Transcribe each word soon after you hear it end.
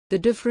The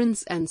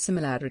difference and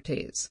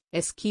similarities.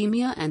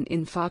 Ischemia and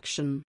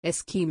infarction.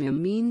 Ischemia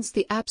means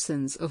the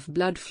absence of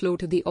blood flow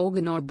to the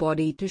organ or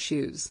body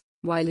tissues,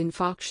 while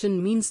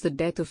infarction means the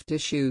death of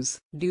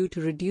tissues due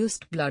to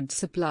reduced blood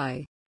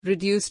supply.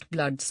 Reduced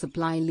blood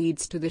supply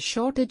leads to the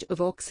shortage of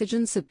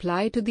oxygen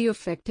supply to the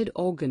affected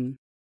organ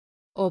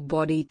or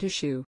body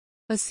tissue.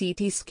 A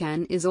CT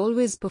scan is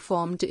always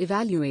performed to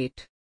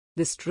evaluate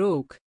the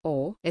stroke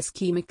or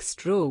ischemic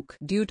stroke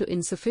due to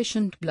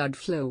insufficient blood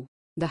flow,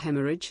 the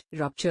hemorrhage,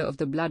 rupture of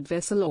the blood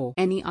vessel, or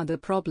any other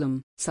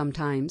problem.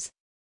 Sometimes,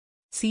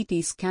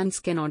 CT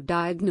scans cannot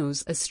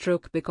diagnose a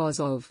stroke because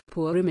of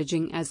poor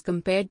imaging as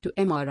compared to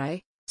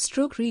MRI,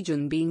 stroke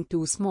region being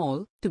too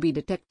small to be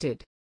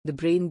detected. The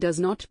brain does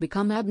not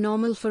become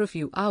abnormal for a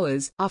few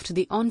hours after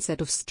the onset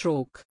of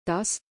stroke.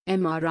 Thus,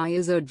 MRI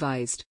is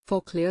advised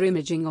for clear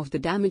imaging of the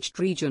damaged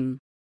region.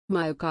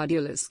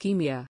 Myocardial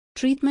ischemia.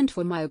 Treatment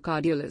for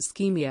myocardial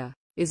ischemia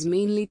is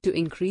mainly to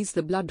increase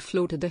the blood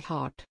flow to the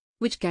heart,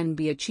 which can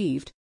be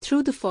achieved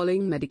through the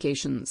following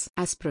medications: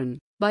 aspirin,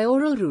 by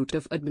oral route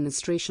of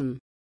administration;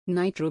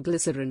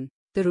 nitroglycerin,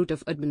 the route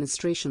of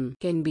administration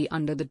can be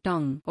under the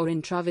tongue or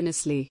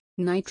intravenously;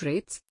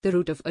 nitrates, the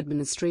route of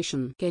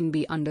administration can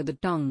be under the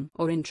tongue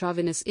or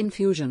intravenous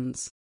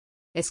infusions.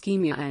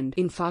 Ischemia and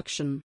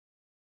infarction.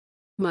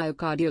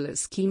 Myocardial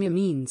ischemia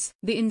means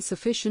the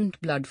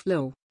insufficient blood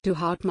flow to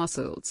heart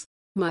muscles.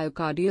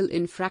 Myocardial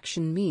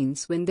infarction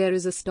means when there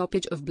is a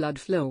stoppage of blood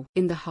flow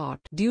in the heart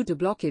due to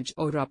blockage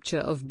or rupture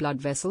of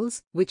blood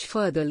vessels, which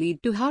further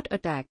lead to heart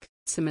attack.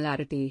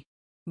 Similarity.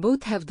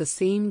 Both have the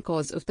same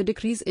cause of the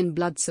decrease in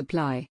blood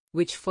supply,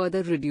 which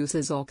further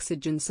reduces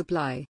oxygen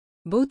supply.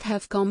 Both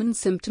have common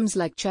symptoms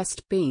like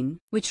chest pain,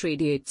 which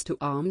radiates to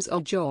arms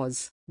or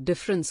jaws.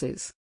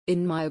 Differences.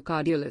 In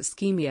myocardial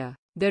ischemia,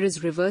 there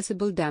is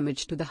reversible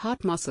damage to the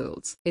heart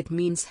muscles. It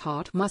means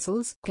heart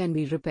muscles can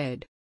be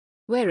repaired.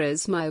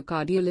 Whereas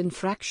myocardial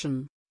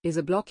infarction is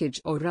a blockage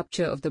or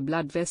rupture of the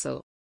blood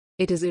vessel.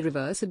 It is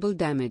irreversible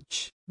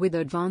damage. With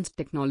advanced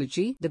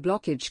technology, the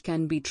blockage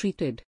can be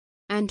treated.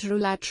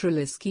 Anterolateral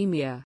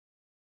ischemia.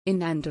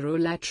 In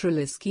anterolateral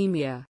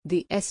ischemia,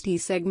 the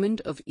ST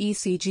segment of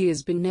ECG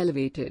has been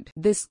elevated.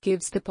 This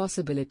gives the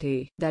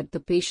possibility that the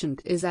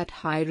patient is at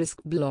high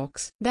risk.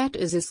 Blocks, that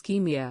is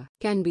ischemia,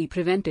 can be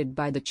prevented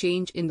by the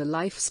change in the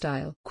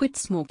lifestyle. Quit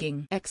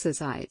smoking,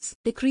 exercise,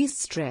 decrease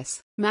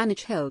stress,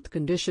 manage health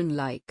condition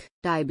like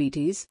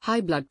diabetes,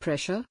 high blood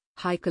pressure,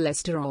 high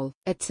cholesterol,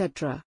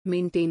 etc.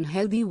 Maintain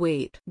healthy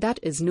weight, that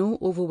is no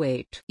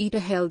overweight. Eat a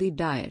healthy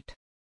diet.